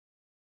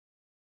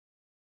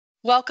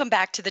Welcome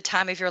back to the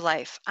Time of Your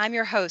Life. I'm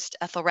your host,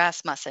 Ethel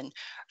Rasmussen.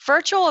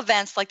 Virtual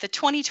events like the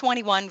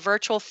 2021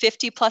 Virtual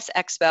 50 Plus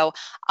Expo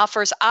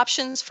offers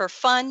options for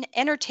fun,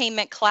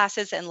 entertainment,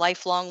 classes, and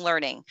lifelong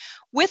learning.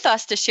 With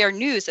us to share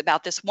news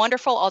about this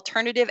wonderful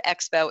alternative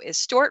expo is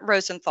Stuart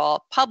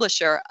Rosenthal,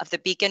 publisher of the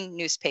Beacon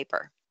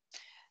newspaper.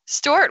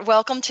 Stuart,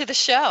 welcome to the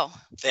show.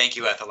 Thank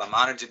you, Ethel. I'm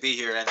honored to be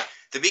here, and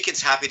the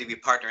Beacon's happy to be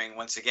partnering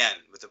once again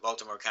with the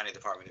Baltimore County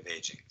Department of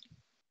Aging.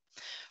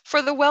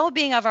 For the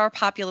well-being of our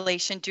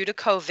population due to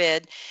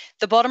COVID,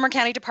 the Baltimore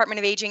County Department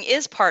of Aging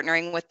is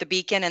partnering with the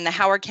Beacon and the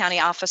Howard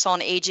County Office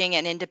on Aging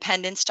and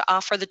Independence to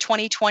offer the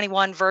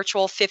 2021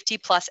 Virtual 50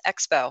 Plus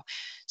Expo.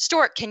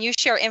 Stuart, can you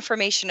share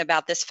information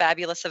about this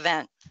fabulous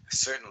event?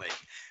 Certainly.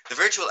 The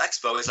Virtual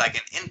Expo is like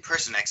an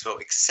in-person expo,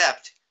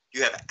 except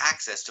you have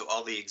access to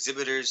all the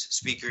exhibitors,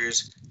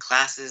 speakers,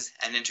 classes,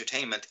 and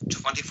entertainment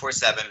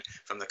 24/7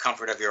 from the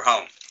comfort of your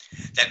home.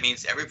 That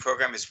means every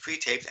program is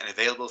pre-taped and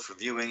available for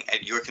viewing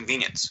at your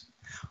convenience.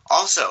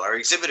 Also, our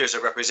exhibitors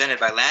are represented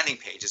by landing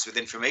pages with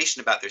information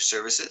about their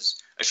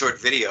services, a short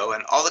video,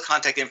 and all the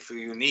contact info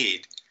you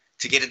need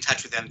to get in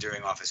touch with them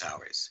during office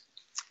hours.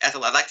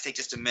 Ethel, I'd like to take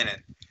just a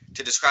minute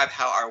to describe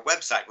how our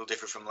website will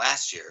differ from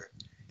last year,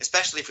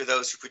 especially for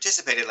those who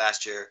participated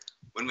last year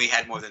when we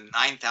had more than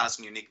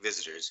 9,000 unique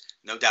visitors,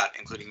 no doubt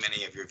including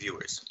many of your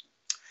viewers.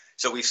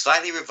 So we've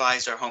slightly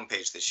revised our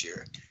homepage this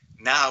year.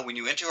 Now, when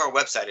you enter our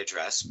website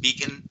address,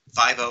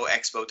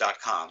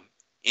 beacon50expo.com,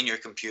 in your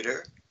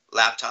computer,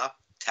 laptop,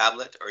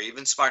 tablet, or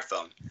even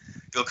smartphone,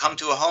 you'll come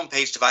to a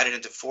homepage divided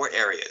into 4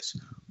 areas.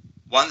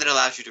 One that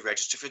allows you to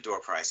register for door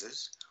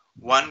prizes,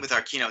 one with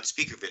our keynote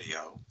speaker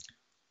video,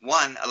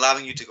 one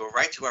allowing you to go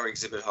right to our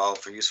exhibit hall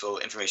for useful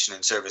information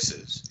and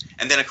services.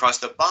 And then across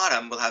the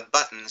bottom, we'll have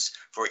buttons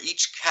for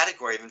each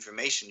category of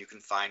information you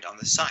can find on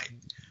the site,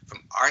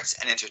 from arts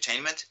and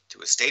entertainment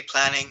to estate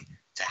planning,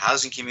 to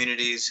housing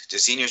communities, to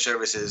senior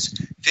services,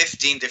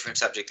 15 different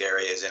subject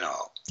areas in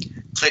all.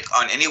 Click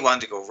on any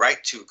one to go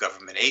right to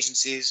government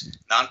agencies,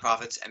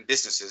 nonprofits, and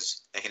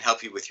businesses that can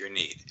help you with your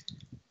need.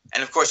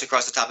 And of course,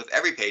 across the top of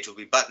every page will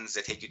be buttons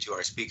that take you to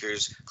our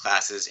speakers,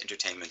 classes,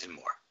 entertainment, and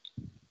more.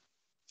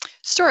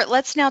 Stuart,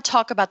 let's now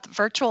talk about the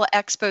Virtual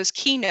Expo's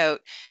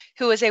keynote,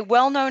 who is a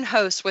well-known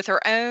host with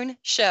her own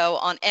show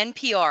on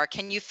NPR.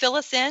 Can you fill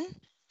us in?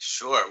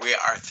 Sure. We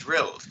are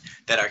thrilled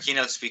that our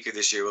keynote speaker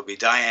this year will be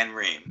Diane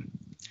Rehm,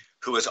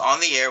 who was on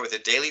the air with a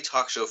daily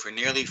talk show for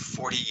nearly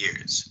 40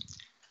 years.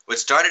 What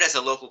started as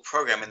a local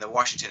program in the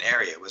Washington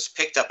area was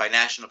picked up by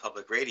National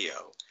Public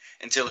Radio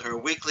until her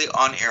weekly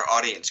on-air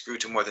audience grew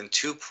to more than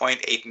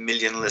 2.8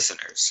 million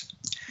listeners.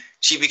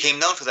 She became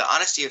known for the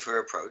honesty of her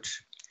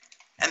approach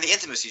and the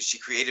intimacy she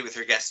created with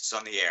her guests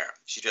on the air.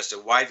 She addressed a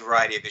wide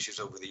variety of issues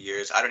over the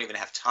years. I don't even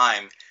have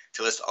time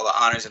to list all the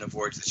honors and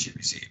awards that she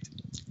received.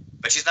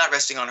 But she's not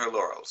resting on her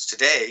laurels.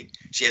 Today,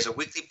 she has a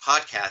weekly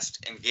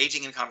podcast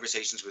engaging in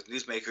conversations with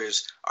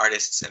newsmakers,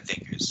 artists, and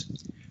thinkers.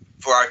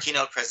 For our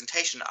keynote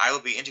presentation, I will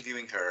be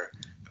interviewing her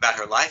about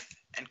her life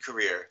and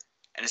career,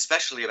 and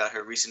especially about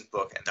her recent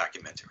book and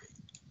documentary.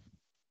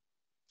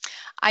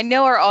 I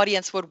know our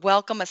audience would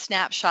welcome a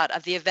snapshot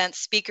of the event's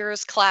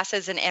speakers,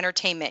 classes, and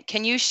entertainment.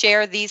 Can you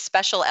share these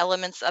special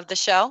elements of the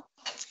show?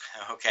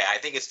 Okay, I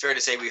think it's fair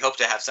to say we hope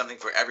to have something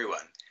for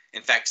everyone.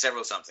 In fact,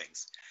 several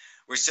somethings.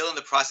 We're still in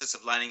the process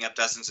of lining up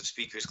dozens of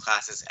speakers,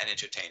 classes, and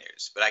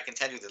entertainers. But I can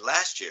tell you that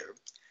last year,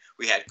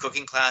 we had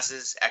cooking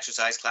classes,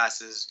 exercise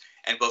classes,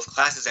 and both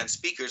classes and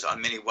speakers on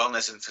many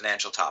wellness and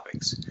financial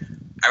topics.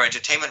 Our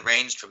entertainment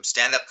ranged from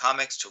stand-up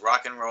comics to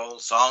rock and roll,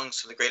 songs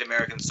from the Great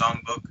American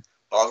Songbook,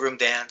 ballroom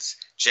dance,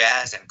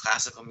 jazz and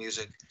classical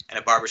music, and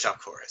a barbershop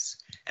chorus.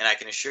 And I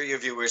can assure your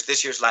viewers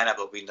this year's lineup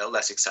will be no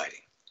less exciting.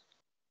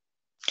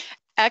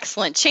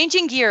 Excellent.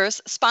 Changing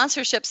gears,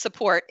 sponsorship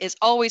support is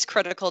always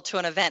critical to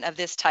an event of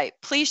this type.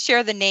 Please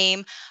share the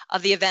name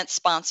of the event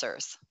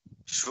sponsors.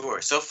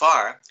 Sure. So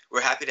far,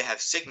 we're happy to have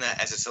Cigna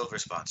as a silver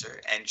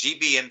sponsor and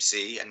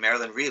GBMC and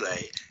Maryland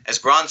Relay as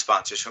bronze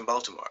sponsors from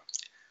Baltimore.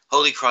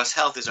 Holy Cross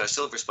Health is our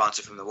silver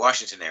sponsor from the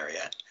Washington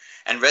area,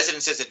 and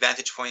Residences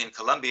Advantage Point in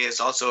Columbia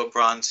is also a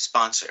bronze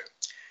sponsor.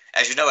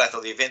 As you know,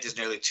 Ethel, the event is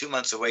nearly 2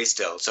 months away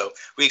still, so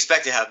we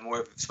expect to have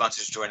more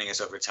sponsors joining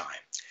us over time.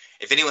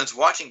 If anyone's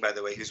watching, by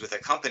the way, who's with a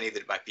company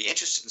that might be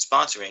interested in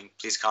sponsoring,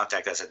 please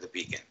contact us at the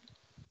Beacon.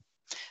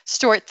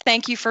 Stuart,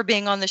 thank you for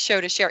being on the show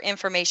to share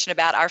information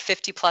about our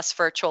 50 Plus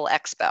Virtual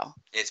Expo.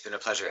 It's been a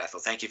pleasure, Ethel.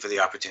 Thank you for the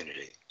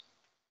opportunity.